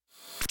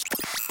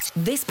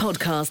This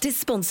podcast is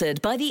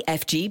sponsored by the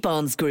FG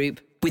Barnes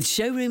Group, with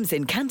showrooms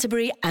in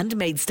Canterbury and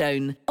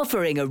Maidstone,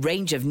 offering a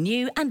range of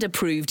new and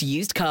approved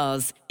used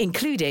cars,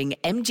 including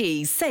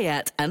MG,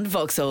 Seat and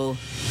Vauxhall.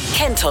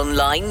 Kent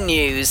Online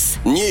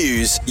News.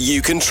 News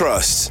you can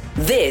trust.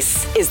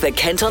 This is the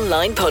Kent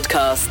Online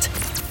Podcast.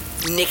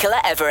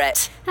 Nicola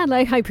Everett.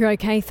 Hello, hope you're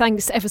okay.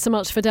 Thanks ever so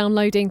much for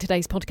downloading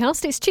today's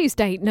podcast. It's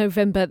Tuesday,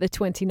 November the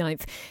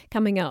 29th.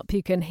 Coming up,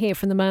 you can hear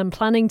from the man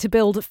planning to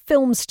build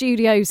film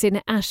studios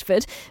in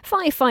Ashford.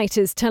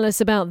 Firefighters tell us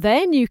about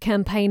their new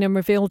campaign and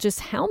reveal just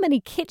how many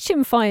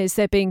kitchen fires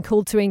they're being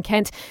called to in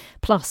Kent.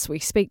 Plus, we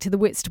speak to the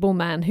Whitstable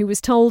man who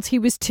was told he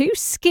was too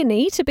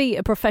skinny to be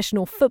a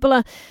professional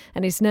footballer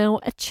and is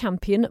now a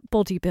champion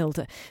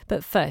bodybuilder.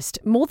 But first,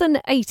 more than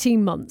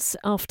 18 months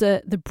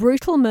after the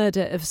brutal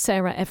murder of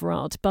Sarah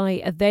Everard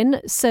by a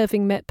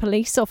then-serving Met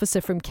police officer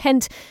from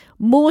Kent,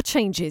 more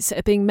changes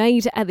are being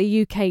made at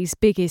the UK's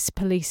biggest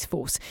police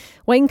force.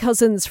 Wayne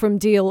Couzens from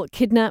Deal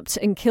kidnapped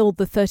and killed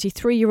the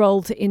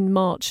 33-year-old in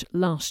March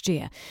last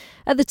year.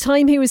 At the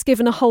time he was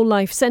given a whole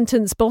life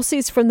sentence,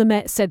 bosses from the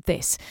Met said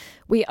this: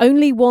 "We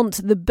only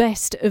want the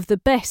best of the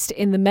best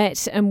in the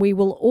Met, and we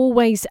will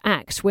always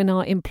act when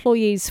our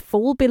employees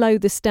fall below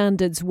the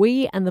standards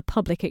we and the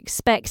public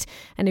expect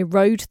and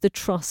erode the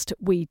trust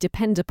we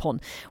depend upon."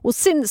 Well,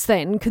 since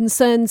then,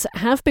 concerns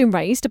have been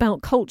raised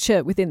about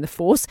culture within the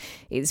force,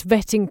 its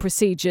vetting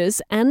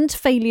procedures and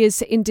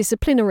failures in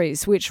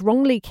disciplinaries, which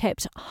wrongly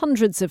kept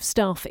hundreds of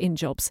staff in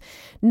jobs.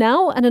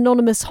 Now, an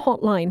anonymous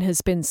hotline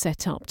has been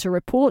set up to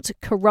report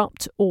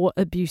corrupt or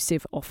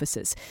abusive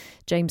officers.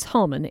 James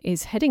Harman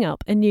is heading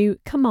up a new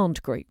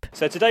command group.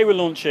 So today we're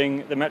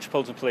launching the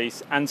Metropolitan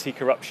Police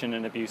Anti-Corruption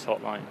and Abuse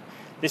Hotline.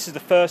 This is the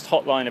first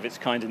hotline of its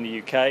kind in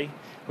the UK.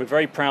 We're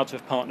very proud to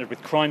have partnered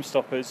with Crime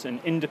Stoppers, an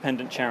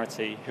independent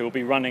charity who will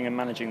be running and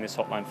managing this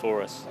hotline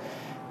for us.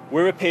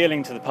 We're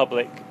appealing to the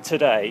public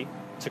today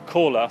to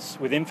call us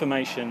with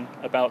information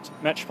about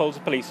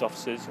Metropolitan Police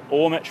officers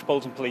or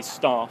Metropolitan Police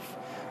staff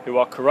who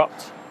are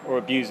corrupt or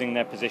abusing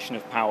their position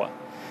of power.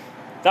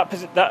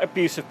 That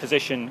abusive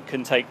position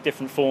can take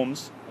different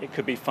forms. It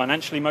could be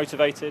financially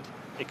motivated,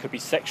 it could be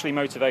sexually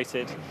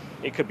motivated,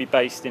 it could be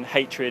based in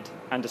hatred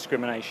and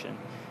discrimination.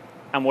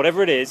 And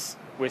whatever it is,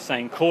 we're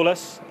saying call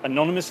us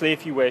anonymously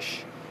if you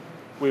wish.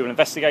 We will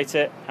investigate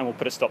it and we'll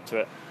put a stop to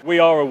it. We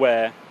are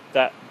aware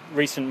that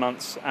recent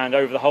months and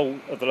over the whole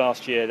of the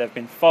last year there have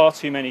been far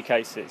too many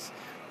cases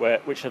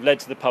which have led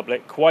to the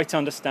public, quite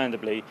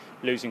understandably,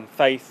 losing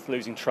faith,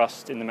 losing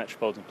trust in the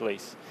Metropolitan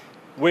Police.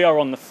 We are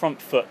on the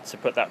front foot to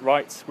put that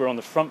right. We're on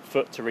the front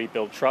foot to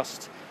rebuild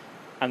trust.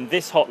 And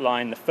this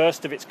hotline, the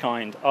first of its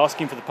kind,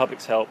 asking for the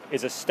public's help,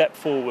 is a step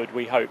forward,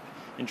 we hope,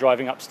 in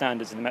driving up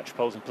standards in the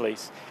Metropolitan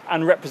Police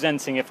and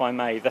representing, if I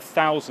may, the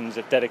thousands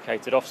of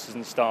dedicated officers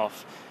and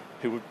staff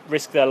who would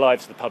risk their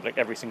lives for the public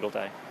every single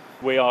day.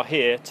 We are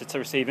here to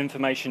receive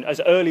information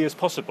as early as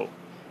possible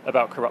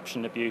about corruption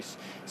and abuse,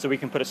 so we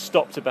can put a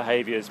stop to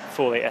behaviours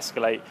before they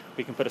escalate.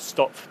 We can put a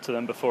stop to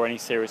them before any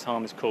serious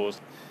harm is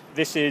caused.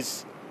 This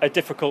is a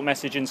difficult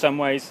message in some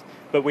ways,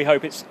 but we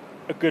hope it's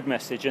a good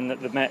message and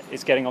that the Met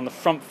is getting on the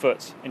front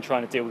foot in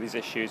trying to deal with these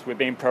issues. We're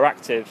being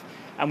proactive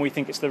and we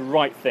think it's the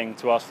right thing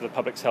to ask for the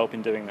public's help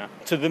in doing that.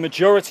 To the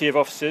majority of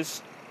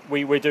officers,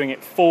 we're doing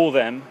it for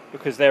them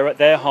because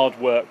their hard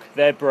work,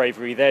 their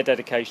bravery, their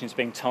dedication is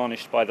being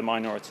tarnished by the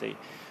minority.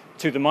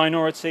 To the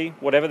minority,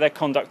 whatever their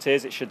conduct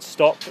is, it should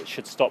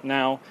stop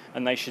now,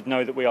 and they should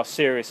know that we are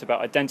serious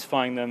about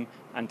identifying them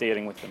and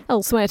dealing with them.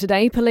 Elsewhere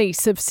today,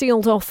 police have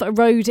sealed off a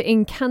road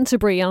in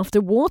Canterbury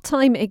after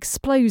wartime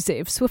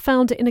explosives were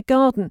found in a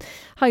garden.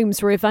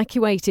 Homes were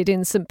evacuated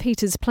in St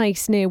Peter's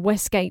Place near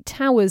Westgate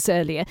Towers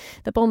earlier.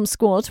 The bomb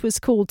squad was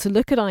called to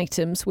look at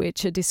items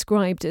which are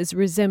described as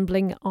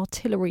resembling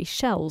artillery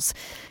shells.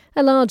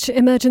 A large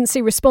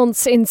emergency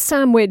response in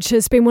Sandwich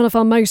has been one of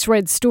our most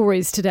read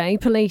stories today.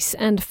 Police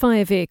and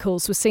fire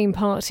vehicles were seen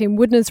parked in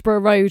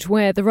Woodnesborough Road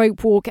where the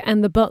Rope Walk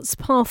and the Butts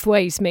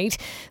pathways meet.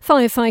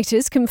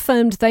 Firefighters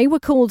confirmed they were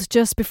called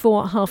just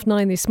before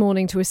 9:30 this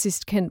morning to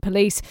assist Kent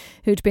Police,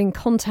 who'd been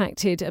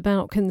contacted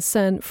about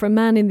concern for a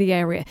man in the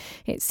area.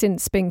 It's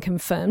since been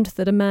confirmed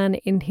that a man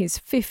in his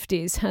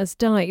 50s has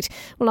died.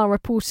 Well, our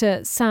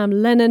reporter Sam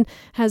Lennon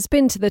has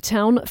been to the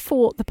town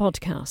for the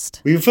podcast.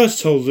 We were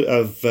first told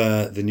of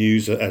the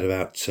news at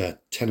about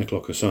 10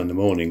 o'clock or so in the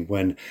morning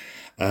when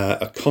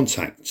a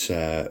contact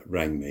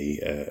rang me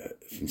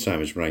from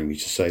Sandwich rang me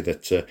to say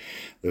that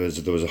there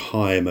was a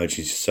high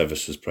emergency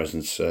services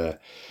presence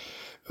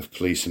of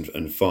police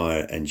and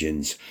fire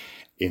engines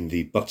in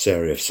the Butts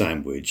area of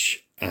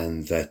Sandwich,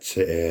 and that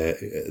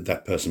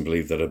that person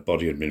believed that a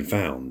body had been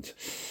found.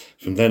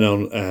 From then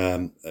on,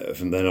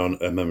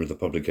 a member of the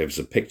public gave us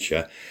a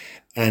picture,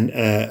 and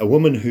a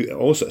woman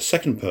a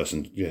second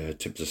person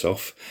tipped us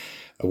off.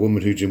 A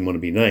woman who didn't want to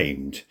be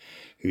named,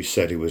 who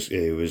said it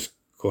was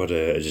quite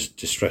a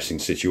distressing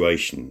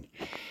situation.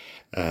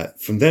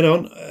 From then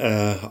on,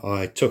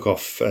 I took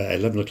off,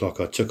 11 o'clock,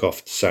 I took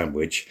off to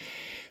Sandwich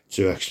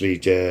to actually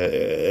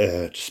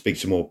to speak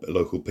to more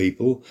local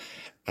people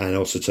and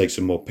also take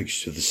some more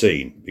pictures of the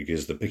scene,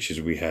 because the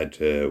pictures we had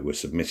were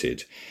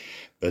submitted.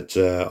 But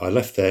I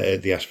left there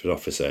at the Ashford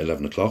office at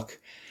 11 o'clock,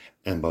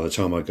 and by the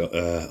time I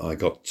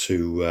got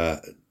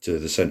to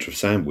the centre of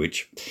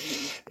Sandwich,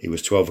 it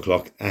was 12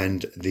 o'clock,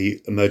 and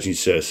the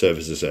emergency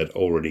services had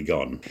already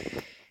gone.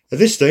 At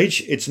this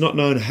stage, it's not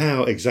known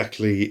how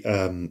exactly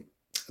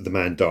the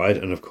man died,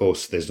 and of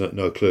course there's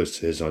no clues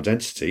to his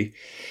identity.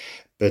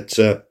 But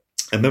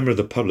a member of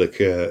the public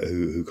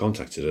who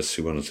contacted us,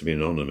 who wanted to be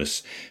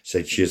anonymous,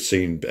 said she had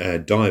seen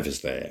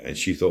divers there, and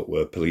she thought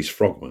were police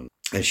frogmen.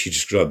 And she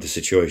described the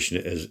situation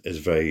as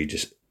very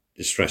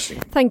distressing.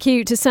 Thank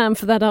you to Sam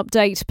for that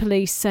update.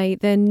 Police say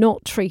they're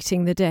not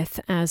treating the death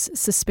as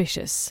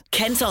suspicious.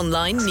 Kent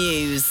Online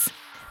News.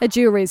 A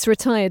jury's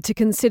retired to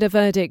consider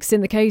verdicts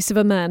in the case of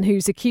a man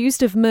who's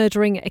accused of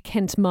murdering a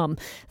Kent mum.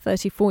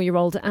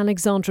 34-year-old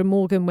Alexandra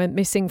Morgan went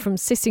missing from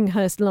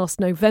Sissinghurst last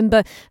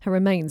November. Her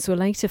remains were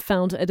later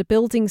found at a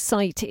building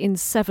site in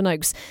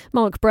Sevenoaks.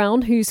 Mark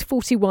Brown, who's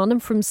 41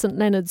 and from St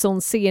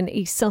Leonards-on-Sea in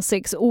East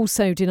Sussex,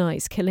 also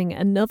denies killing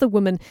another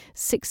woman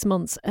 6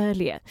 months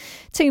earlier.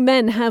 2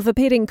 men have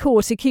appeared in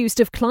court accused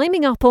of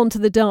climbing up onto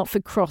the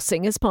Dartford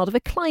crossing as part of a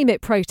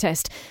climate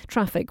protest.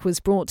 Traffic was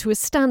brought to a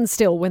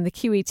standstill when the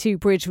QE2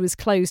 bridge was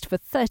closed for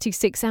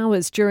 36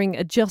 hours during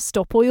a Just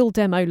Stop Oil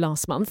demo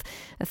last month.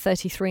 A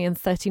 33 and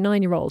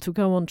 39-year-old will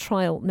go on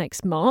trial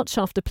next March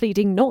after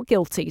pleading not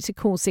guilty to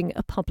causing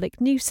a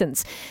public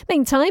nuisance.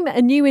 Meantime,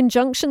 a new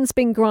injunction's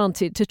been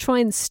granted to try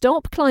and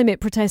stop climate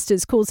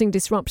protesters causing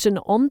disruption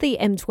on the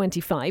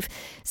M25.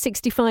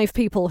 65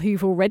 people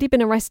who've already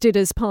been arrested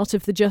as part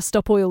of the Just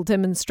Stop Oil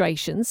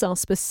demonstrations are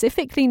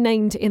specifically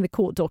named in the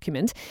court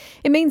document.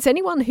 It means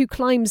anyone who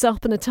climbs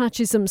up and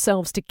attaches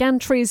themselves to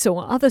gantries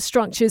or other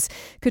structures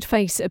could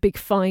face a big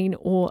fine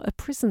or a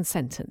prison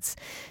sentence.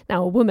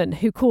 Now, a woman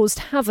who caused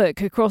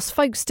havoc across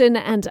Folkestone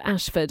and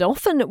Ashford,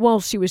 often while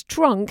she was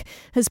drunk,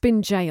 has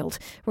been jailed.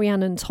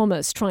 Rhiannon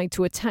Thomas tried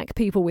to attack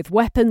people with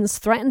weapons,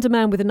 threatened a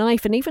man with a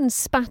knife and even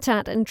spat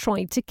at and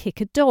tried to kick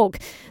a dog.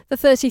 The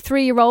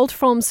 33-year-old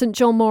from St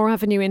John Moore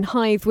Avenue in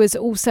Hythe was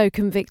also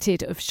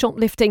convicted of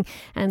shoplifting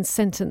and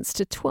sentenced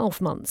to 12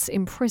 months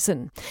in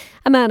prison.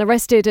 A man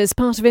arrested as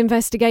part of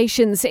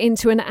investigations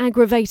into an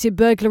aggravated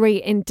burglary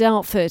in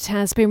Dartford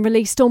has been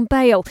released on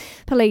bail.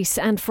 Police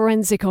and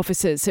forensic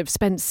officers have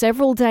spent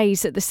several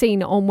days at the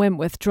scene on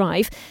Wentworth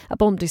Drive. A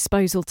bomb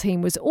disposal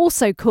team was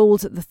also called.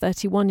 The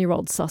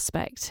 31-year-old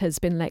suspect has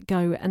been let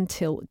go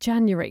until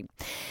January.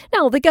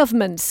 Now, the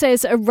government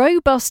says a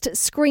robust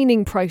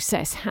screening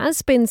process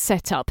has been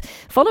set up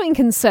following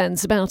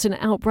concerns about an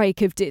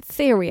outbreak of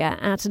diphtheria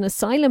at an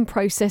asylum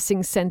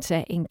processing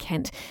centre in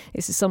Kent.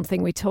 This is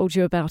something we told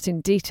you about in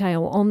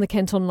detail on the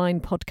Kent Online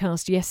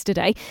podcast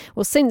yesterday.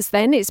 Well, since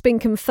then, it's been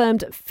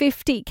confirmed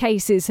 50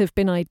 cases have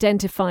been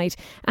identified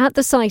at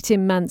the site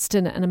in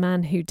Manston, and a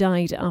man who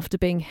died after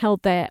being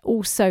held there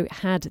also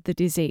had the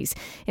disease.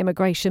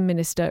 Immigration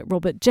Minister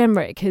Robert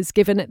Jenrick has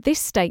given this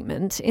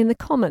statement in the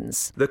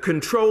Commons. The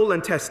control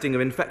and testing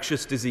of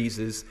infectious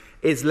diseases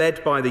is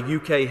led by the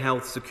UK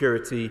Health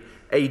Security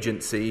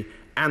Agency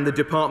and the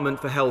Department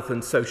for Health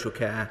and Social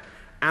Care,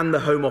 and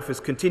the Home Office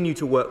continue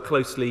to work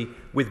closely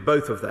with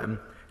both of them,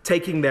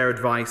 taking their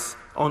advice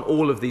on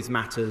all of these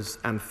matters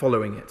and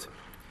following it.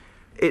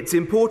 It's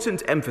important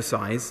to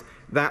emphasise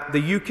that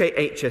the UK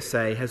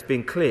HSA has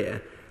been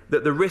clear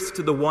that the risk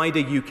to the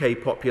wider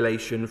UK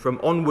population from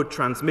onward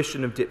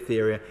transmission of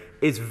diphtheria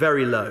is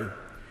very low,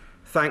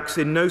 thanks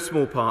in no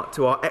small part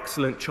to our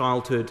excellent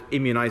childhood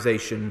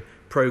immunisation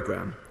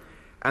programme,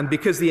 and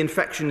because the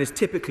infection is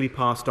typically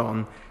passed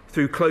on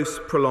through close,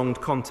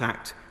 prolonged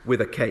contact with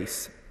a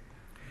case.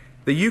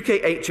 The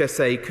UK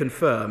HSA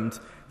confirmed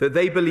that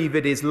they believe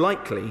it is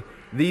likely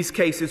these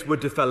cases were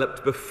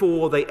developed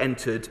before they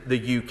entered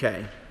the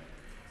UK.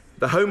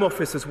 The Home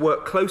Office has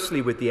worked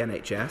closely with the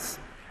NHS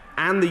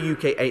and the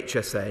UK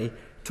HSA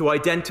to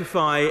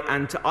identify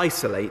and to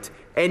isolate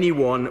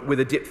anyone with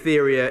a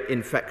diphtheria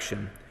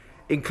infection,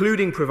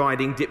 including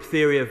providing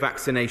diphtheria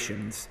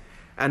vaccinations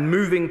and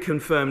moving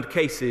confirmed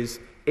cases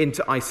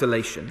into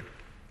isolation.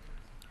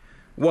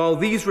 While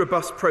these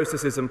robust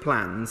processes and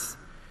plans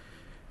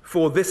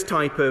for this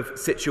type of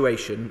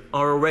situation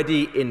are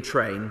already in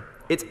train,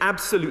 it's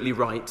absolutely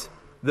right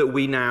that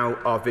we now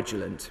are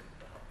vigilant.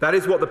 That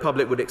is what the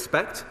public would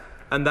expect,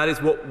 and that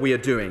is what we are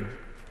doing.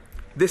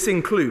 This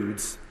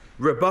includes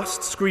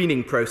robust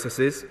screening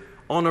processes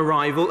on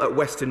arrival at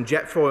Western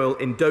Jetfoil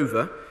in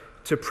Dover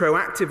to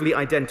proactively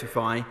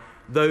identify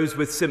those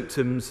with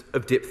symptoms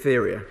of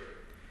diphtheria.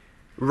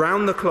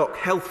 Round-the-clock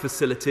health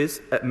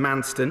facilities at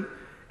Manston,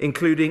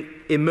 including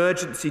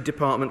emergency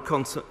department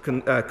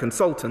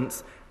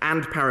consultants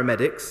and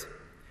paramedics,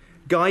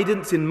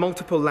 guidance in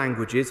multiple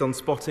languages on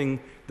spotting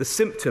the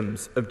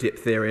symptoms of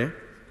diphtheria,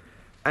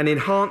 an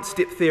enhanced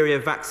diphtheria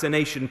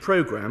vaccination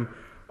programme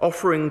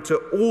offering to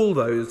all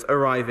those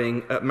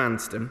arriving at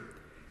Manston.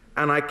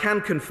 And I can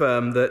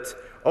confirm that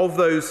of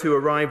those who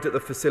arrived at the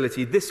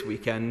facility this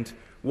weekend,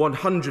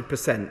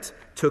 100%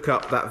 took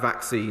up that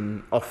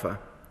vaccine offer.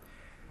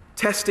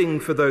 Testing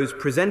for those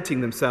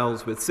presenting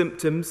themselves with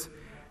symptoms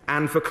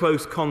and for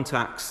close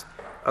contacts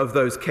of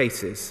those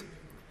cases.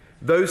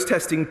 Those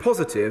testing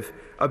positive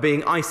are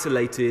being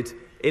isolated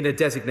in a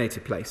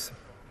designated place.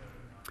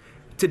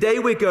 Today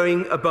we're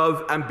going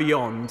above and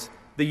beyond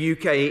the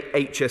UK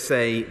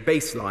HSA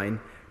baseline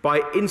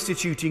by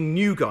instituting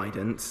new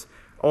guidance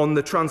on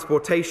the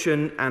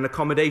transportation and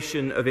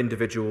accommodation of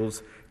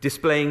individuals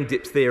displaying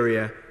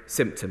diphtheria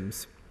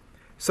symptoms.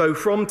 So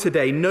from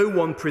today, no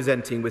one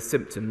presenting with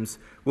symptoms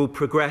will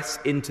progress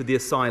into the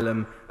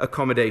asylum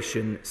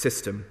accommodation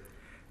system.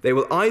 They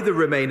will either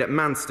remain at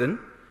Manston,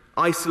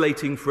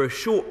 isolating for a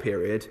short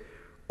period,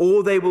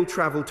 or they will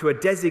travel to a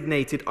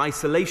designated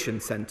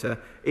isolation centre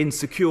in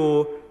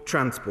secure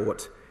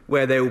transport,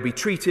 where they will be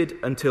treated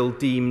until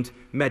deemed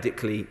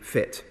medically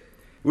fit.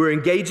 We're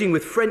engaging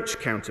with French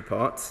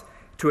counterparts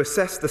to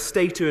assess the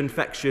state of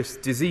infectious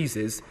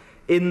diseases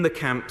in the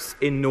camps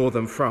in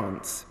northern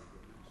France.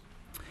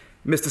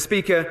 Mr.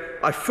 Speaker,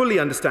 I fully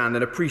understand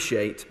and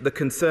appreciate the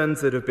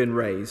concerns that have been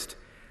raised,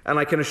 and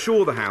I can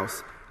assure the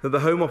House that the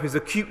Home Office is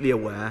acutely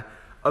aware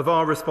of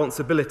our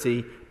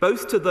responsibility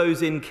both to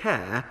those in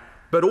care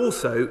but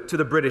also to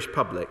the British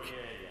public.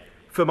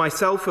 For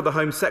myself, for the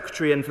Home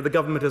Secretary and for the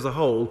government as a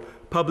whole,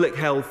 public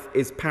health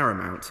is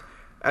paramount,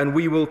 and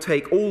we will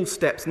take all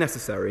steps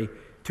necessary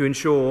to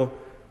ensure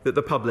that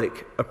the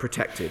public are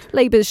protected.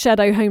 Labour's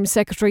Shadow Home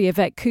Secretary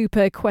Yvette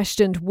Cooper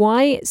questioned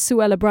why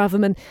Suella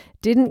Braverman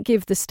didn't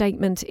give the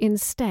statement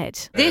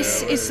instead.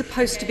 This is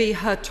supposed to be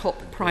her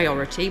top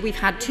priority. We've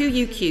had two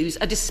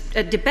UQs,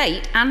 a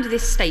debate and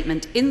this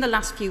statement in the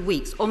last few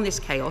weeks on this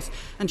chaos,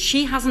 and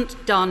she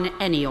hasn't done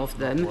any of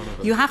them.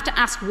 You have to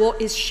ask,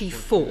 what is she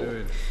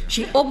for?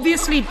 She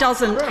obviously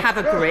doesn't have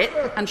a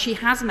grip, and she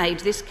has made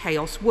this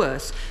chaos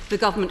worse. The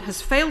government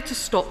has failed to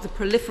stop the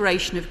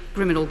proliferation of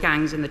criminal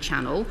gangs in the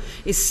Channel,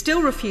 is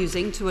still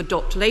refusing to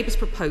adopt Labour's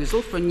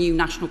proposal for a new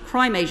National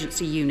Crime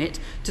Agency unit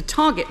to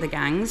target the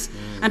gangs,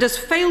 and has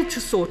failed to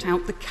sort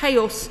out the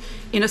chaos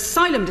in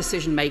asylum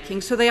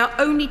decision-making, so they are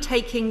only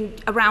taking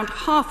around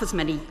half as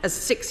many as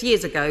 6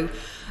 years ago,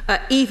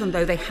 even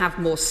though they have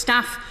more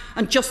staff,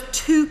 and just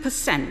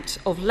 2%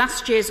 of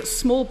last year's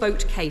small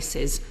boat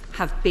cases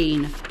have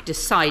been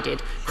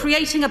decided,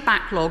 creating a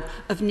backlog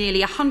of nearly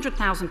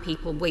 100,000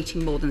 people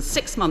waiting more than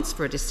 6 months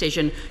for a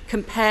decision,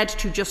 compared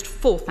to just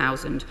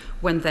 4,000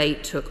 when they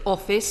took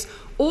office,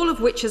 all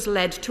of which has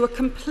led to a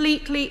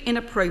completely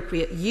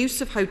inappropriate use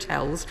of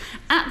hotels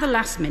at the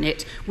last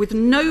minute, with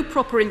no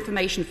proper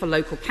information for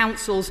local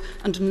councils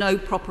and no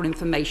proper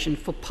information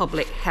for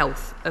public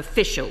health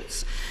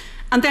officials.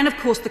 And then, of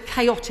course, the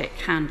chaotic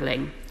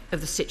handling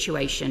of the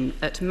situation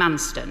at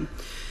Manston.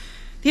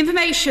 The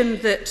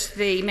information that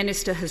the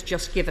Minister has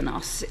just given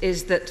us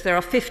is that there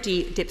are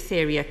 50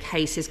 diphtheria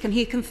cases. Can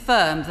he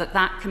confirm that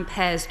that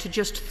compares to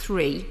just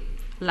 3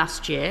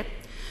 last year?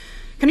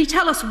 Can he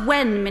tell us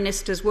when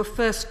ministers were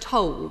first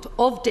told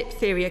of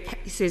diphtheria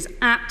cases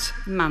at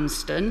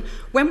Manston?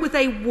 When were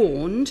they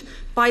warned?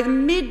 By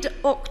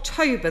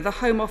mid-October, the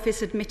Home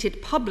Office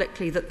admitted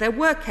publicly that there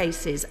were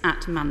cases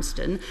at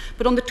Manston,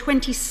 but on the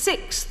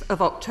 26th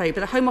of October,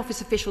 the Home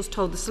Office officials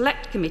told the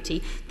Select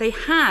Committee they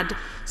had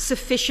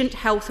sufficient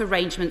health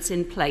arrangements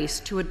in place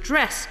to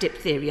address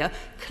diphtheria.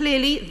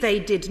 Clearly, they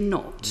did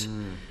not.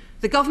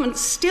 The government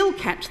still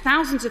kept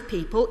thousands of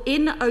people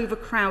in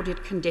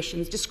overcrowded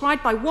conditions,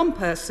 described by one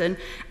person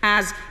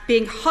as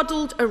being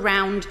huddled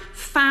around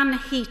fan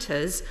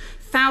heaters,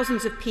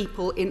 thousands of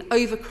people in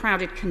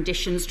overcrowded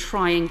conditions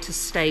trying to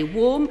stay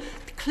warm.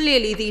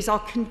 Clearly, these are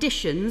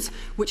conditions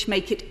which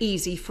make it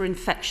easy for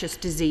infectious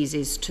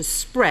diseases to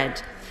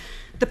spread.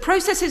 The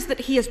processes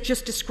that he has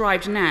just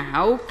described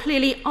now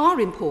clearly are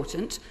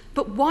important,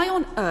 but why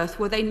on earth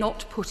were they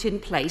not put in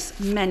place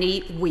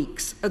many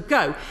weeks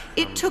ago?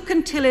 It took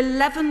until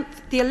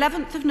the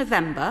 11th of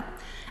November,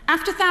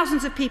 after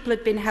thousands of people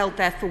had been held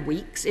there for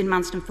weeks, in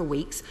Manston for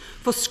weeks,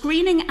 for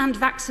screening and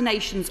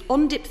vaccinations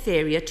on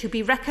diphtheria to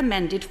be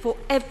recommended for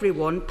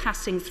everyone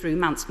passing through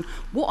Manston.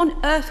 What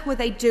on earth were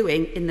they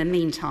doing in the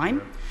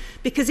meantime?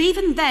 Because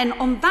even then,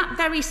 on that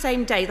very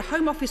same day, the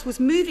Home Office was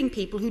moving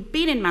people who'd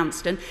been in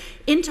Manston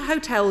into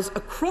hotels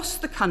across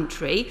the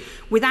country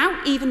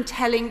without even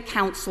telling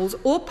councils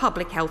or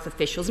public health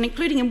officials, and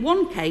including in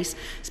one case,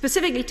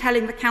 specifically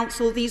telling the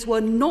council these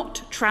were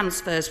not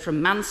transfers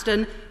from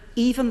Manston,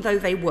 even though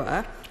they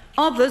were.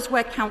 Others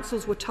where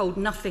councils were told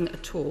nothing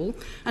at all,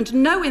 and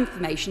no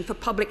information for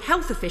public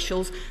health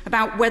officials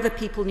about whether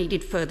people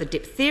needed further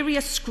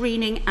diphtheria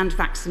screening and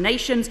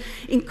vaccinations,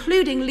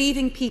 including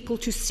leaving people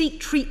to seek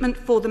treatment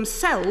for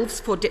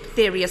themselves for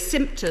diphtheria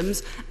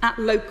symptoms at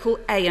local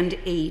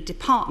A&E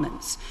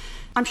departments.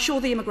 I'm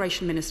sure the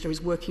Immigration Minister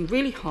is working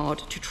really hard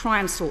to try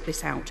and sort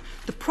this out.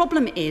 The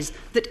problem is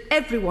that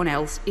everyone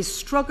else is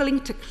struggling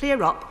to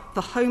clear up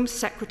the Home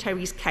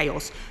Secretary's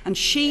chaos, and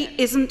she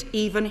isn't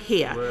even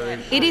here.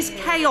 It is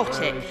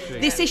chaotic.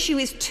 This issue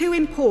is too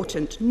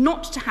important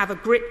not to have a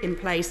grip in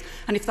place,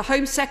 and if the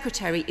Home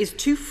Secretary is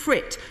too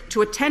frit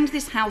to attend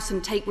this House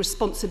and take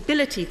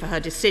responsibility for her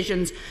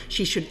decisions,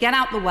 she should get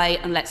out the way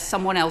and let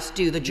someone else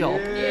do the job.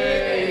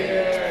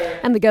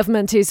 And the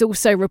government is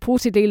also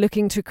reportedly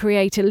looking to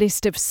create a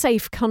list of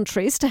safe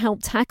countries to help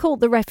tackle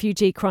the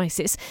refugee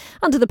crisis.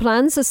 Under the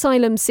plans,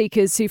 asylum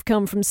seekers who've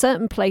come from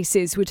certain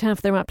places would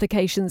have their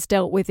applications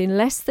dealt with in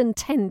less than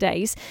 10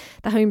 days.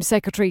 The Home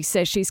Secretary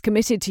says she's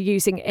committed to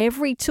using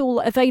every tool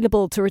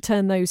available to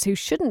return those who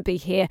shouldn't be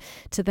here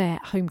to their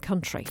home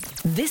country.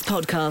 This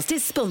podcast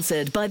is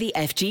sponsored by the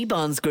FG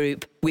Barnes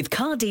Group, with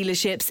car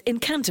dealerships in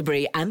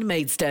Canterbury and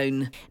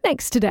Maidstone.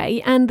 Next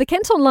today, and the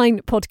Kent Online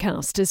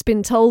podcast has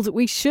been told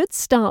we should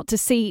start to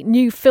see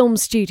new film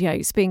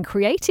studios being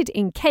created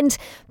in Kent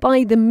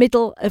by the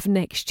middle of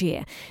next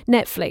year.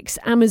 Netflix,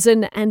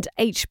 Amazon and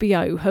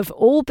HBO have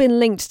all been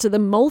linked to the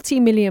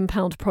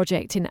multi-million-pound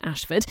project in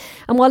Ashford.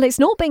 And while it's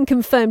not been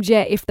confirmed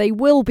yet if they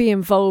will be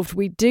involved,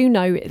 we do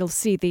know it'll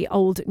see the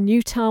old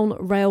Newtown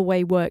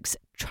Railway Works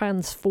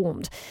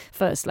transformed.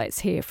 First,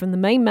 let's hear from the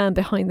main man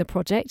behind the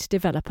project,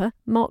 developer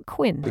Mark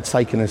Quinn. It's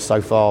taken us so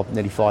far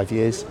nearly 5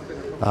 years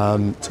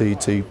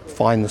to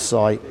find the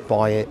site,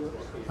 buy it,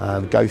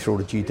 go through all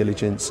the due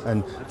diligence,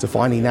 and to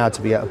finally now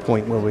to be at a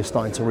point where we're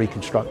starting to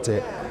reconstruct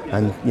it,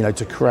 and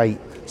to create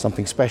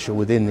something special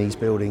within these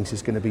buildings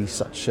is going to be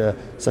such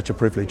a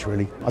privilege,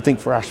 really. I think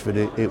for Ashford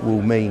it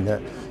will mean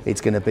that it's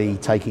going to be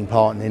taking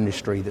part in an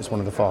industry that's one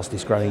of the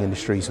fastest growing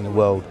industries in the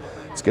world.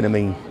 It's going to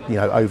mean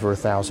over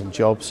 1,000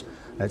 jobs.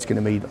 It's going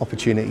to mean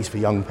opportunities for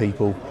young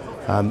people,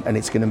 and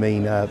it's going to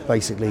mean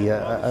basically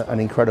an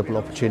incredible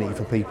opportunity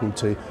for people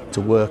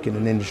to work in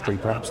an industry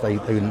perhaps they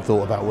hadn't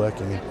thought about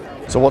working in.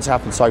 So what's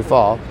happened so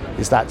far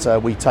is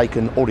that we've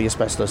taken all the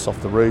asbestos off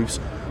the roofs.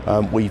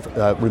 We've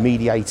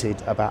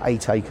remediated about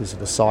 8 acres of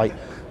the site,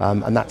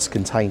 and that's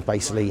contained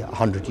basically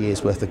 100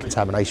 years worth of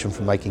contamination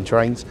from making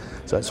trains.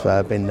 So it's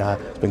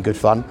been good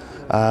fun,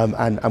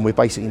 and we're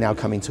basically now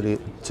coming to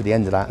the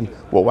end of that. And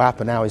what will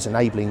happen now is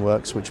enabling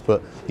works, which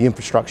put the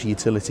infrastructure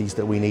utilities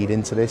that we need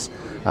into this,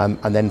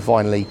 and then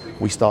finally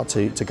we start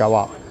to go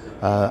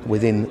up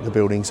within the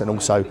buildings and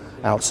also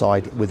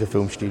outside with the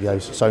film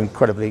studios. So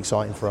incredibly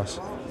exciting for us.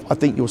 I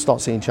think you'll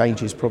start seeing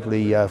changes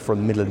probably from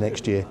the middle of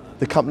next year.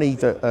 The company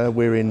that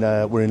we're in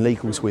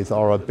legals with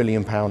are a £1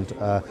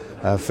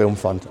 billion film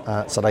fund.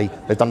 So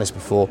they've done this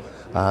before.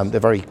 They're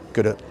very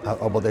good at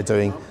what they're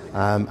doing,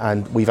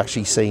 and we've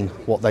actually seen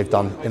what they've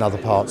done in other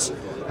parts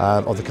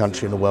of the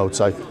country and the world.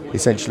 So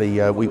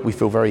essentially we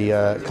feel very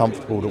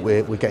comfortable that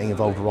we're getting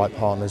involved with the right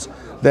partners.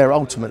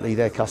 Ultimately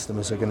their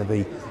customers are going to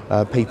be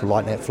people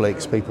like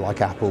Netflix, people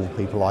like Apple,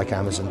 people like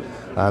Amazon.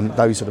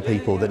 Those are the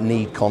people that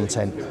need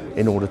content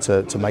in order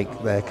to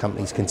make their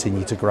companies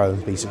continue to grow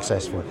and be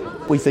successful.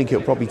 We think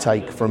it'll probably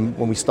take, from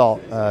when we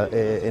start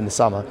in the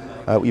summer,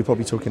 you're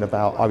probably talking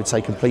about, I would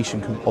say,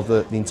 completion of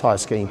the entire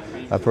scheme,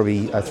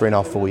 probably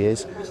 3.5, 4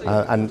 years,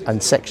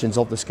 and sections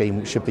of the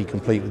scheme should be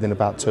complete within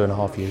about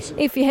 2.5 years.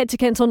 If you head to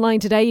Kent Online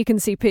today, you can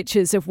see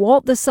pictures of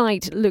what the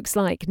site looks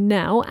like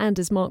now, and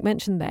as Mark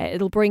mentioned there,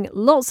 it'll bring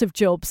lots of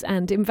jobs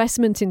and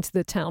investment into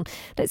the town.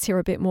 Let's hear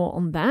a bit more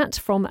on that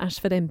from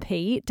Ashford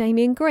MP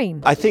Damien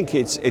Green. I think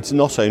it's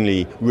not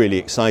only really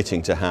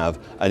exciting to have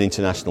an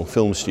international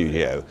film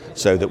studio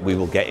so that we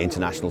will get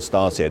international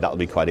stars here. That'll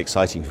be quite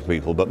exciting for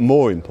people, but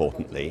more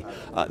importantly,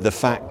 the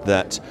fact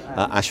that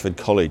Ashford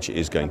College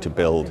is going to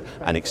build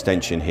an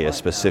extension here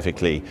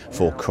specifically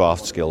for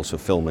craft skills for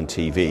film and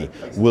TV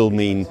will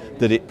mean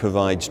that it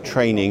provides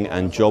training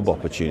and job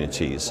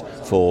opportunities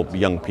for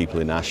young people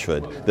in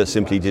Ashford that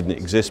simply didn't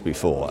exist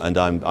before, and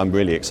I'm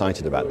really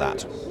excited about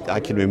that. I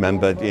can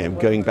remember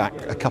going back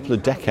a couple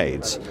of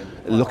decades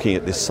looking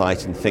at this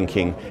site and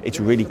thinking it's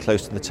really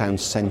close to the town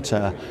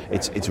centre,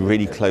 it's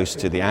really close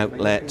to the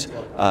outlet,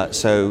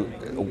 so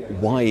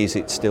why is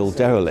it still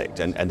derelict?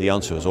 And the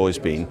answer has always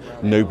been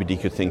nobody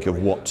could think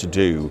of what to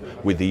do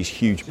with these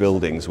huge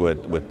buildings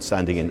we're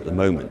standing in at the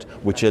moment,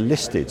 which are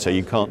listed so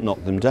you can't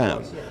knock them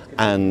down.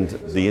 And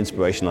the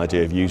inspirational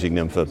idea of using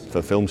them for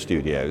film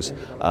studios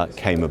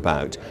came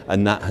about,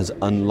 and that has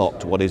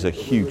unlocked what is a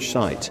huge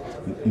site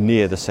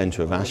near the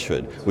centre of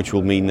Ashford, which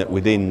will mean that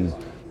within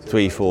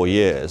 3-4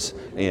 years,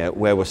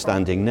 where we're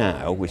standing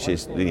now, which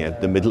is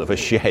the middle of a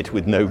shed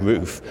with no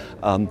roof,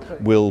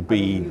 will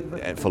be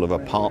full of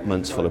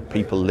apartments, full of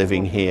people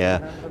living here,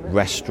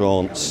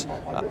 restaurants,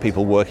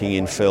 people working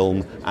in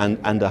film,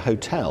 and a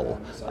hotel.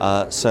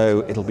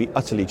 So it'll be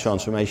utterly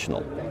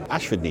transformational.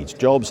 Ashford needs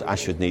jobs,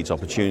 Ashford needs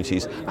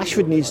opportunities,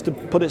 Ashford needs to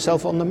put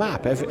itself on the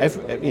map.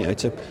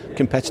 It's a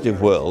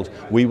competitive world.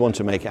 We want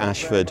to make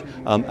Ashford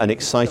an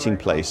exciting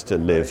place to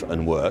live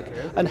and work,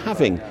 and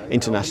having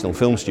international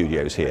film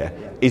studios here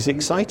is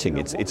exciting.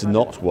 It's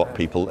not what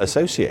people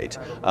associate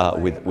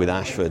with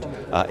Ashford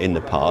in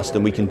the past,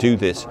 and we can do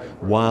this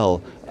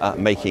while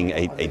making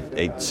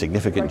a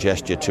significant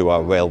gesture to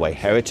our railway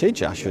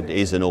heritage. Ashford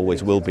is and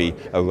always will be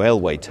a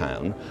railway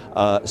town,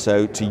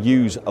 so to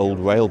use old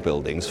rail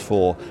buildings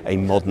for a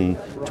modern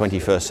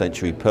 21st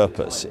century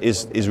purpose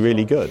is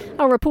really good.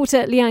 Our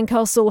reporter Leanne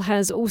Castle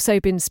has also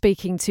been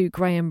speaking to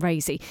Graham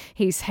Raisey.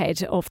 He's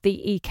head of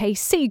the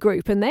EKC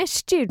group, and their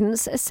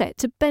students are set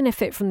to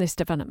benefit from this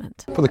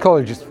development. For the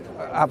college, it's an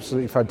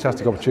absolutely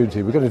fantastic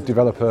opportunity. We're going to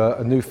develop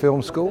a new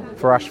film school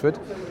for Ashford.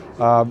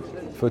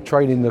 for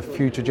training the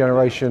future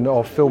generation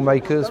of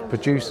filmmakers,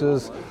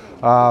 producers,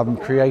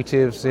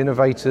 creatives,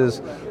 innovators,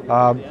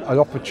 an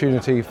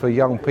opportunity for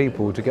young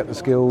people to get the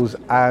skills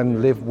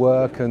and live,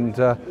 work and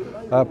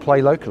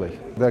play locally.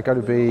 There are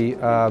going to be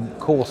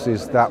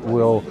courses that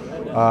will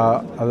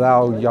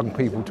allow young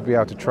people to be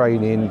able to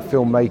train in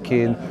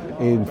filmmaking,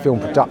 in film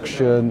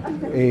production,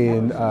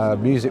 in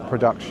music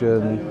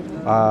production,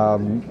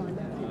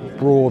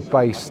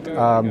 broad-based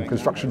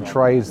construction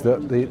trades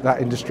that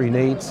industry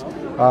needs.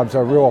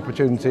 So a real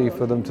opportunity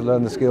for them to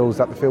learn the skills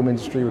that the film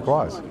industry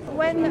requires.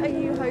 When are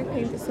you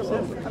hoping to sort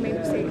of, I mean,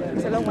 obviously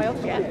it's a long way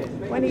off yet,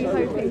 when are you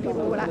hoping people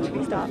will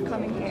actually start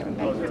coming here and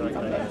benefiting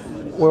from this?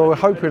 Well, we're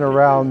hoping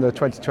around the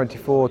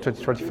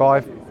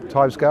 2024-2025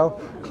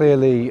 timescale.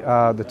 Clearly,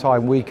 the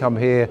time we come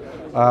here,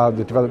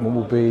 the development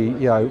will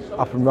be,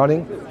 up and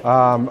running,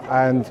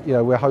 and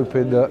we're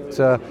hoping that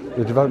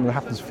the development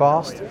happens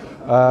fast.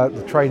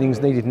 The training's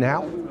needed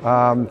now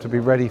to be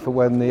ready for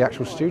when the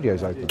actual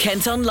studio's open.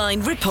 Kent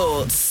Online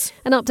reports.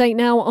 An update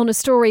now on a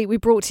story we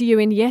brought to you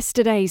in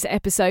yesterday's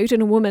episode,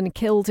 and a woman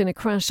killed in a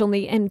crash on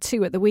the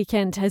M2 at the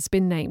weekend has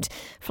been named.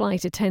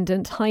 Flight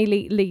attendant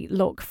Hailey Lee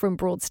Locke from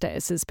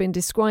Broadstairs has been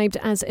described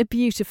as a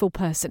beautiful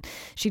person.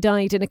 She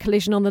died in a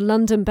collision on the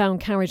London-bound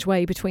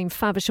carriageway between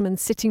Faversham and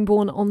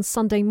Sittingbourne on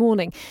Sunday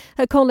morning.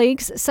 Her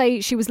colleagues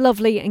say she was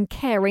lovely and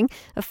caring.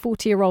 A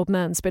 40-year-old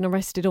man's been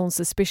arrested on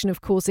suspicion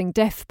of causing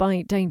death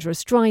by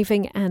dangerous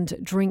driving and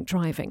drink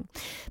driving.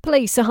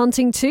 Police are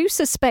hunting 2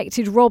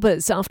 suspected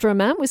robbers after a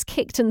man was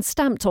kicked and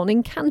stamped on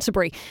in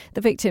Canterbury.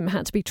 The victim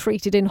had to be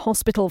treated in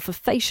hospital for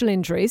facial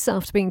injuries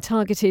after being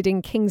targeted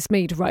in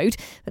Kingsmead Road,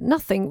 but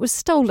nothing was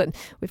stolen.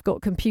 We've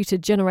got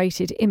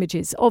computer-generated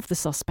images of the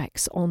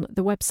suspects on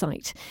the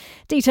website.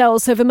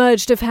 Details have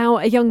emerged of how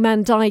a young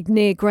man died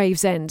near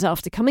Gravesend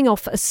after coming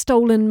off a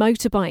stolen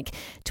motorbike.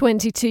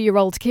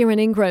 22-year-old Kieran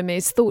Ingram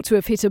is thought to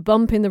have hit a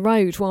bump in the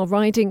road while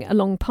riding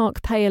along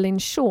Park Pale in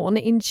Shaun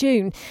in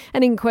June.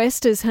 An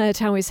inquest has heard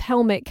how his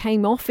helmet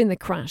came off in the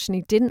crash and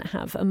he didn't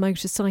have a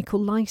motorcycle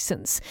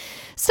licence.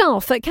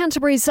 Staff at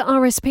Canterbury's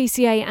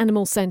RSPCA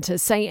Animal Centre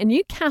say a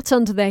new cat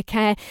under their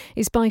care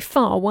is by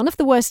far one of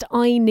the worst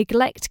eye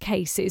neglect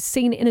cases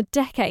seen in a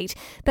decade.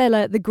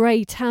 Bella the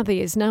grey tabby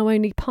is now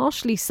only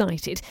partially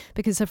sighted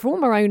because her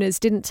former owners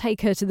didn't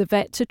take her to the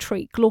vet to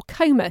treat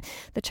glaucoma.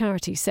 The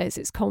charity says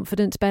it's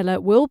confident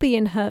Bella will be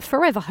in her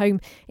forever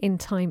home in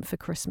time for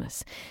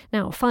Christmas.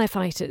 Now,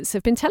 firefighters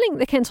have been telling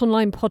the Kent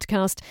Online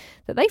podcast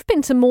that they've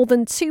been to more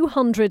than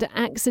 200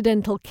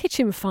 accidental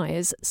kitchen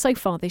fires so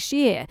far this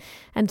year,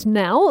 and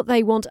now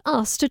they want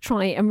us to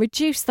try and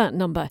reduce that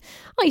number.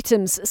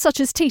 Items such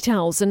as tea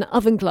towels and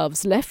oven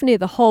gloves left near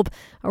the hob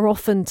are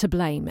often to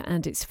blame,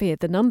 and it's feared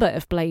the number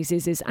of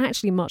blazes is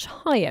actually much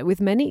higher,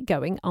 with many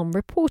going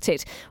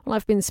unreported. Well,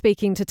 I've been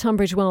speaking to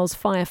Tunbridge Wells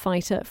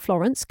firefighter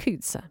Florence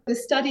Coutser. The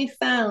study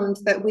found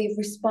that we've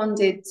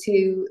responded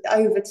to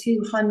over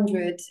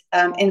 200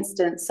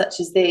 incidents such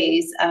as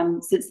these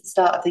since the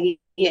start of the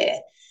year.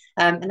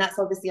 And that's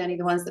obviously only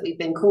the ones that we've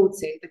been called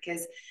to,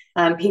 because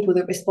people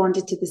that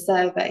responded to the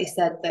survey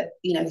said that,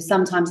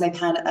 sometimes they've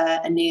had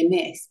a near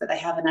miss, but they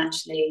haven't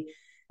actually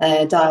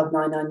dialed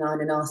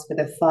 999 and asked for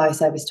the fire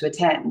service to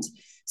attend.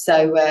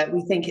 So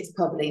we think it's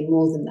probably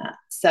more than that.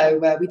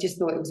 So we just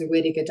thought it was a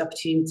really good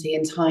opportunity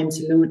and time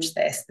to launch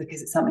this,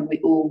 because it's something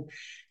we all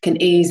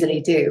can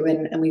easily do.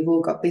 And we've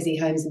all got busy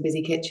homes and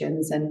busy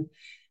kitchens and,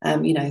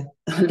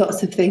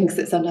 lots of things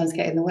that sometimes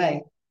get in the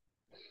way.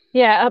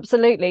 Yeah,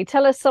 absolutely.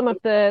 Tell us some of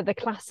the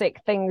classic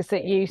things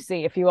that you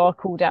see if you are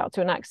called out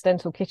to an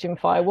accidental kitchen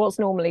fire. What's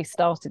normally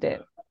started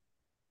it?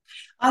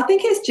 I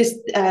think it's just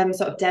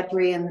sort of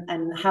debris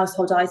and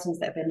household items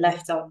that have been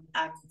left on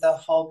the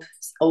hob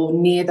or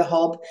near the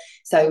hob.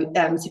 So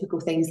typical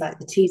things like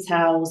the tea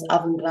towels,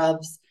 oven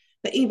gloves,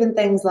 but even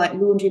things like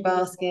laundry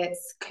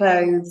baskets,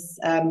 clothes,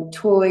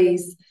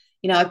 toys.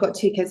 I've got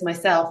 2 kids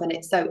myself, and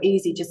it's so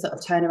easy just sort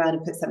of turn around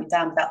and put something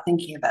down without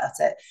thinking about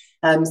it.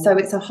 So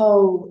it's a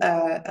whole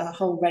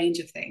range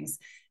of things,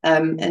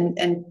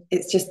 and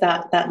it's just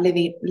that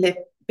live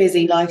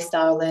busy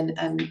lifestyle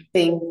and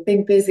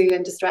being busy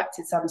and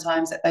distracted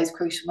sometimes at those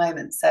crucial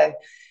moments. So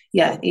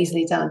yeah,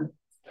 easily done.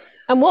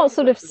 And what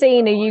sort of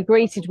scene are you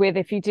greeted with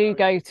if you do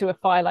go to a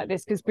fire like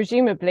this? Because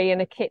presumably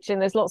in a kitchen,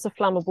 there's lots of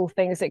flammable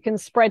things that can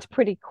spread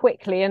pretty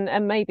quickly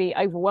and maybe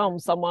overwhelm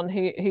someone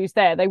who's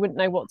there. They wouldn't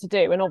know what to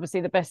do. And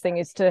obviously the best thing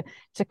is to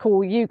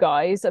call you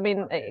guys. I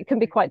mean, it can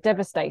be quite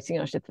devastating,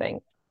 I should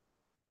think.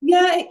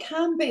 Yeah, it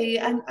can be,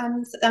 and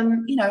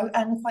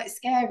quite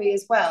scary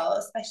as well,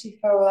 especially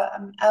for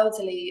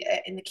elderly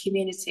in the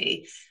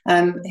community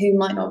who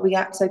might not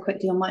react so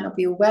quickly or might not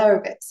be aware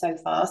of it so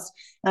fast.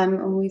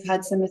 And we've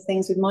had some of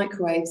things with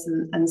microwaves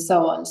and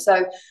so on.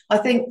 So I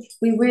think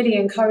we're really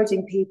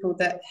encouraging people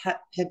that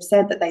have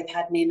said that they've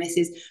had near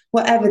misses,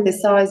 whatever the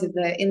size of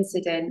the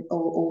incident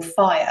or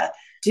fire.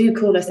 Do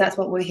call us. That's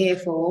what we're here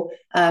for.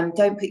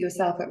 Don't put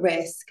yourself at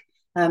risk.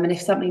 And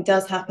if something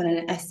does happen and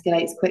it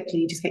escalates quickly,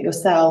 you just get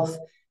yourself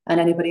and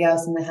anybody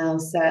else in the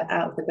house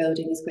out of the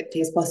building as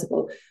quickly as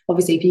possible.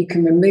 Obviously, if you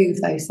can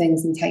remove those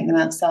things and take them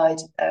outside,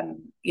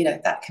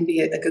 that can be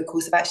a good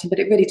course of action, but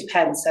it really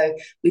depends. So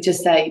we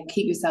just say,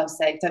 keep yourself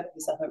safe, don't put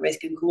yourself at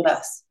risk, and call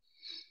us.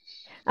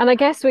 And I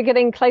guess we're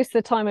getting close to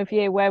the time of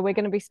year where we're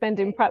going to be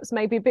spending perhaps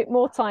maybe a bit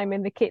more time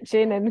in the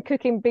kitchen and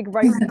cooking big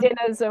roast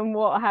dinners and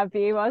what have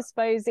you. I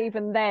suppose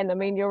even then, I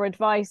mean, your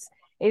advice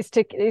is,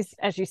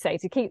 as you say,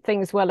 to keep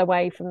things well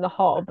away from the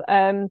hob.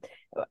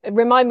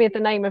 Remind me of the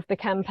name of the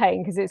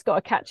campaign, because it's got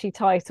a catchy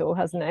title,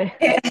 hasn't it?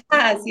 It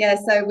has, yeah.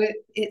 So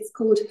it's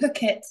called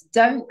Hook It,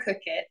 Don't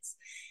Cook It.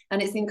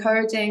 And it's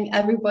encouraging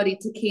everybody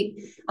to keep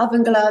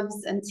oven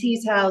gloves and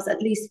tea towels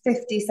at least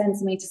 50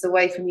 centimetres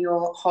away from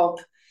your hob.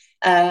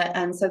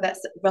 And so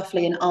that's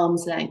roughly an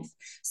arm's length.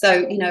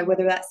 So,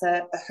 whether that's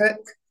a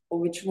hook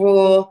or a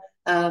drawer,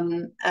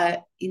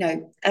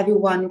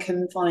 everyone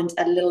can find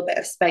a little bit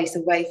of space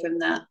away from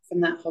that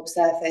hob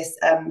surface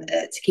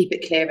to keep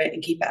it clear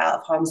and keep it out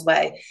of harm's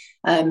way.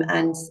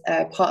 And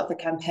part of the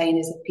campaign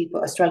is if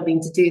people are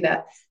struggling to do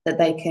that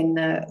they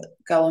can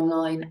go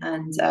online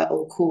and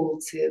or call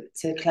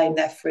to claim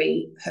their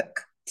free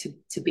hook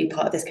to be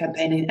part of this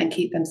campaign and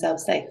keep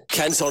themselves safe.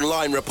 Kent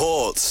Online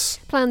reports.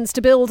 Plans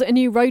to build a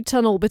new road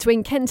tunnel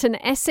between Kent and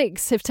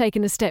Essex have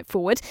taken a step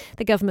forward.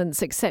 The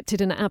government's accepted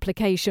an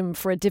application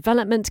for a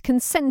development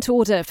consent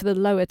order for the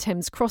Lower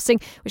Thames crossing,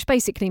 which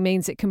basically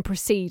means it can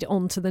proceed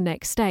on to the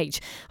next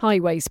stage.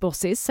 Highways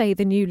bosses say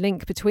the new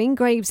link between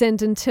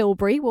Gravesend and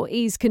Tilbury will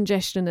ease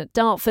congestion at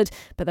Dartford,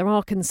 but there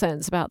are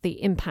concerns about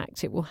the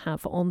impact it will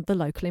have on the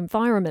local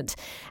environment.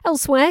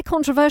 Elsewhere,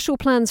 controversial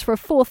plans for a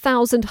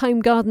 4,000 home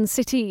garden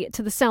city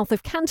to the south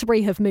of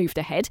Canterbury have moved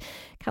ahead.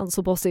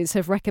 Council bosses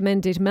have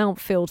recommended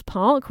Mountfield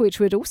Park, which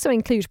would also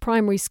include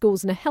primary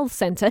schools and a health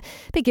centre,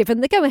 be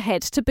given the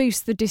go-ahead to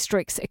boost the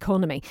district's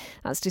economy.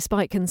 That's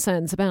despite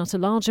concerns about a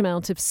large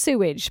amount of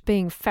sewage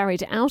being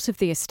ferried out of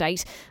the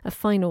estate. A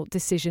final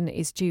decision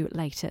is due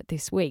later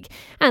this week.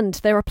 And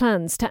there are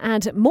plans to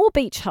add more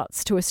beach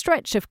huts to a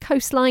stretch of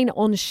coastline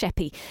on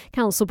Sheppey.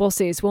 Council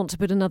bosses want to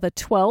put another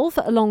 12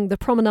 along the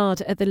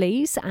promenade at the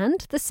Leas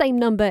and the same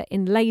number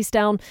in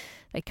Laysdown.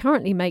 They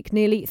currently make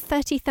nearly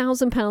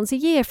 £30,000 a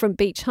year from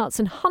beach huts,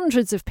 and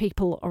hundreds of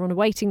people are on a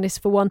waiting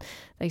list for one.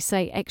 They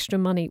say extra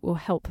money will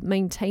help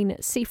maintain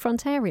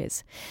seafront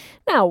areas.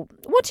 Now,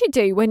 what do you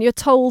do when you're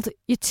told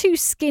you're too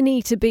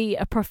skinny to be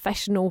a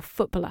professional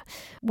footballer?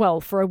 Well,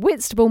 for a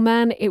Whitstable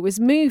man, it was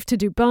move to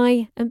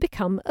Dubai and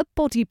become a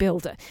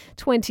bodybuilder.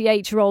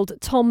 28-year-old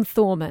Tom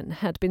Thorman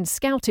had been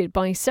scouted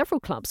by several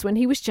clubs when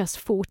he was just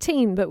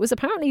 14, but was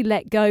apparently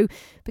let go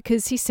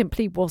because he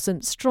simply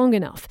wasn't strong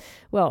enough.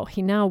 Well,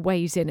 he now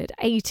weighs in at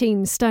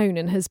 18 stone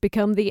and has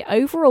become the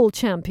overall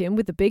champion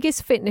with the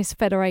biggest fitness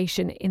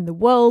federation in the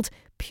world,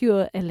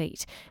 Pure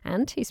Elite.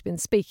 And he's been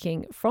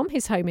speaking from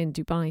his home in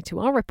Dubai to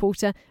our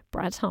reporter,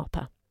 Brad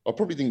Harper. I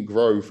probably didn't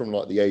grow from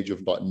the age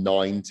of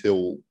 9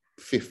 till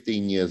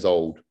 15 years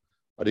old.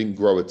 I didn't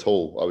grow at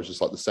all. I was just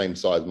the same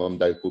size. Mum and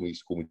Dad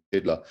used to call me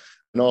Tiddler.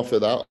 And after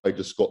that, I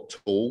just got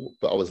tall,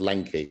 but I was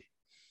lanky.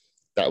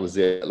 That was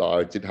it.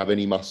 I didn't have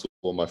any muscle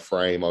on my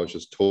frame. I was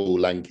just tall,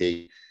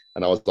 lanky.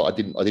 And I was I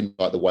didn't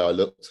like the way I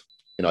looked.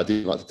 I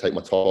didn't like to take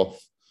my top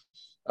off,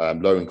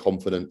 low in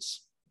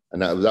confidence.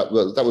 And that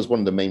was one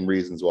of the main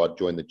reasons why I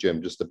joined the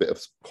gym, just a bit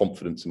of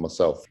confidence in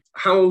myself.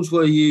 How old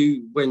were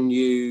you when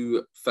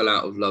you fell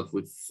out of love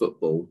with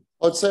football?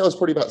 I'd say I was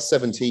probably about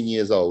 17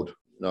 years old.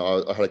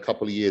 I had a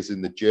couple of years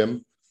in the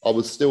gym. I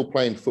was still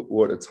playing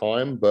football at the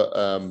time, but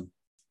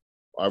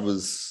I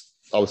was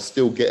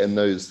still getting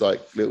those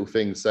little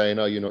things saying,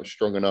 "Oh, you're not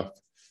strong enough."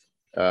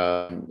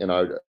 I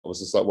was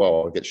just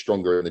well, I'll get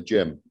stronger in the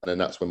gym. And then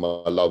that's when my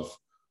love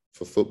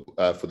for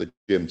football, for the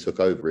gym took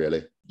over,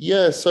 really.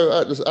 Yeah, so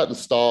at the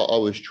start, I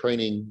was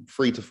training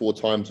 3 to 4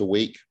 times a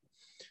week.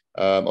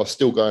 I was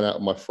still going out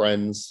with my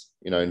friends,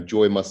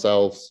 enjoying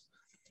myself.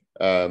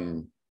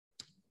 And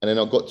then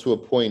I got to a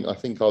point, I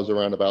think I was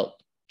around about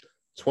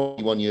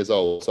 21 years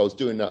old. So I was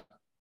doing that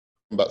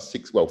from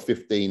about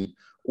 15,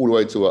 all the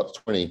way to about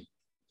 20.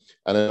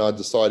 And then I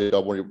decided I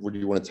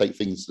really want to take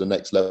things to the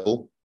next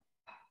level.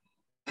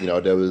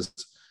 There was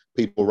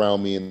people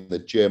around me in the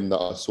gym that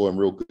I saw in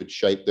real good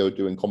shape. They were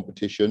doing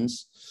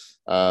competitions.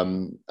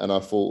 And I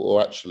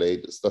thought,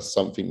 actually, that's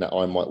something that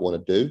I might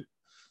want to do.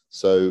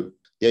 So at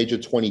the age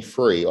of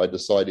 23, I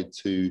decided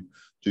to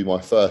do my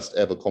first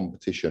ever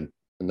competition.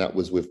 And that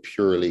was with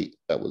Pure Elite,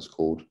 that was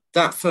called.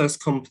 That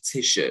first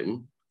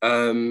competition,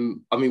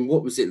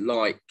 what was it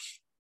like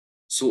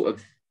sort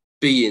of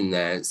being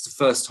there? It's the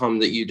first time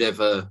that you'd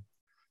ever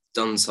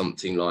done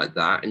something like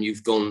that. And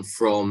you've gone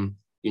from,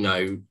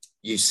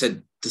 you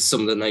said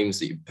some of the names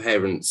that your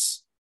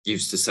parents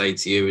used to say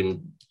to you,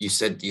 and you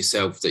said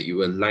yourself that you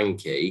were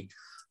lanky,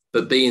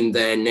 but being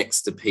there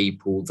next to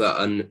people that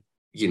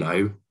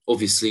are,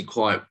 obviously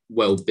quite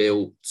well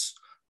built,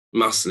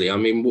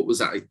 muscly. What was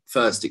that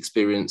first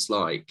experience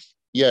like?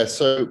 Yeah,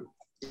 so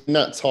in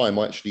that time,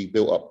 I actually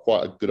built up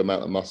quite a good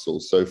amount of muscle.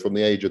 So from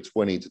the age of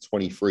 20 to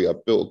 23, I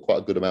built quite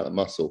a good amount of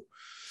muscle.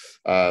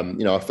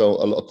 I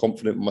felt a lot of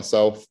confidence in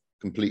myself.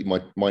 completely,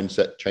 my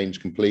mindset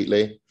changed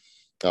completely.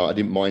 I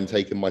didn't mind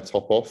taking my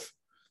top off.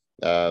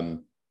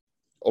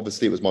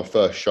 Obviously, it was my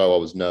first show. I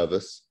was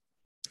nervous,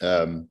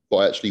 but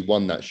I actually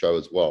won that show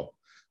as well.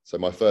 So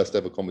my first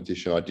ever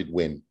competition, I did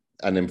win.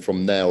 And then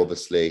from there,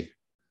 obviously,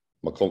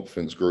 my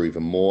confidence grew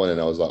even more. And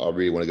I was like, I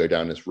really want to go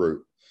down this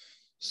route.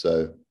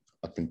 So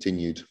I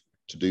continued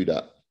to do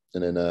that.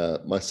 And then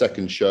my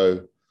second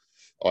show,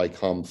 I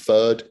come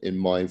third in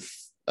my,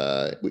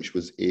 which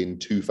was in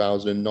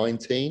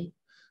 2019,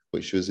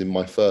 which was in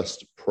my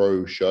first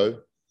pro show.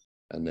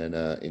 And then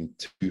in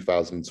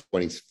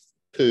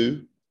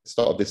 2022,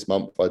 start of this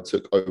month, I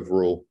took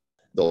overall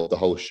the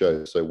whole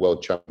show. So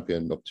world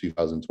champion of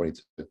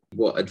 2022.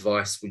 What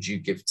advice would you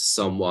give to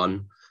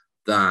someone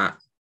that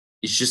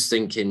is just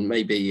thinking,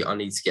 maybe I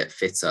need to get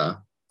fitter,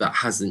 that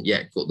hasn't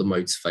yet got the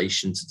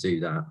motivation to do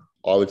that?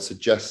 I would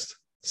suggest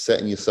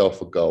setting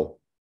yourself a goal.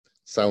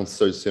 Sounds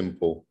so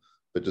simple,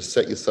 but just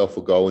set yourself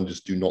a goal and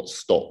just do not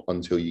stop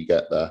until you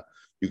get there.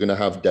 You're going to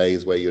have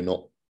days where you're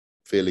not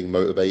feeling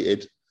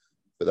motivated,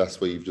 but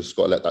that's where you've just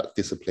got to let that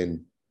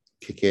discipline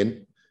kick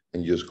in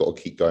and you just got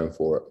to keep going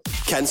for it.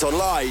 Kent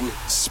Online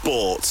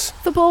Sport.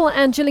 Football,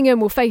 and Gillingham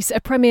will face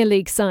a Premier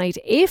League side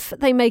if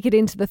they make it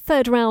into the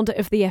third round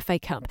of the FA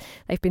Cup.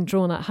 They've been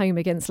drawn at home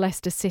against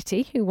Leicester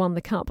City, who won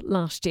the Cup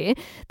last year.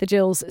 The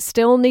Gills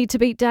still need to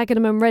beat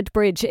Dagenham and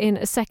Redbridge in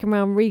a second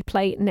round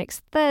replay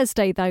next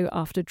Thursday, though,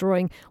 after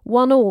drawing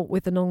 1-1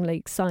 with the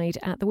non-league side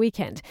at the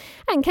weekend.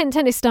 And Kent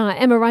tennis star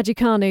Emma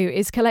Raducanu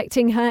is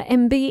collecting her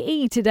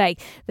MBE today.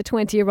 The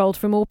 20-year-old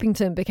from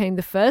Orpington became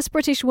the first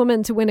British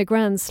woman to win a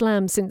Grand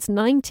Slam since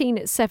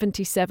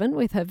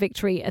 1977 with her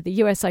victory at the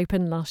US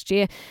Open last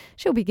year.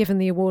 She'll be given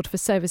the award for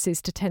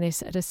services to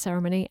tennis at a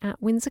ceremony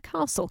at Windsor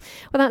Castle.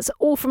 Well, that's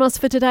all from us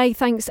for today.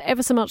 Thanks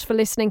ever so much for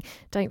listening.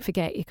 Don't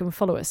forget you can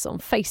follow us on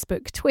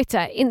Facebook,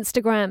 Twitter,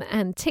 Instagram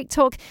and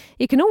TikTok.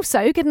 You can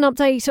also get an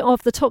update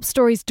of the top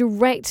stories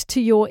direct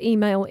to your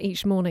email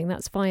each morning.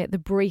 That's via The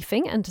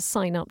Briefing, and to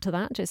sign up to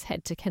that, just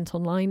head to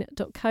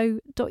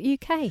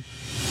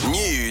kentonline.co.uk.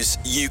 News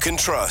you can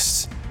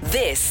trust.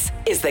 This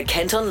is the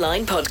Kent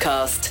Online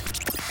Podcast.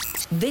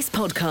 This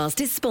podcast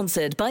is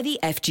sponsored by the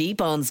FG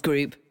Barnes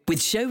Group, with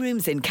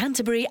showrooms in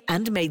Canterbury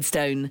and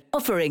Maidstone,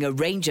 offering a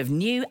range of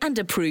new and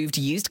approved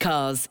used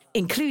cars,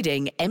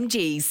 including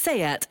MG,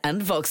 Seat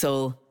and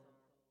Vauxhall.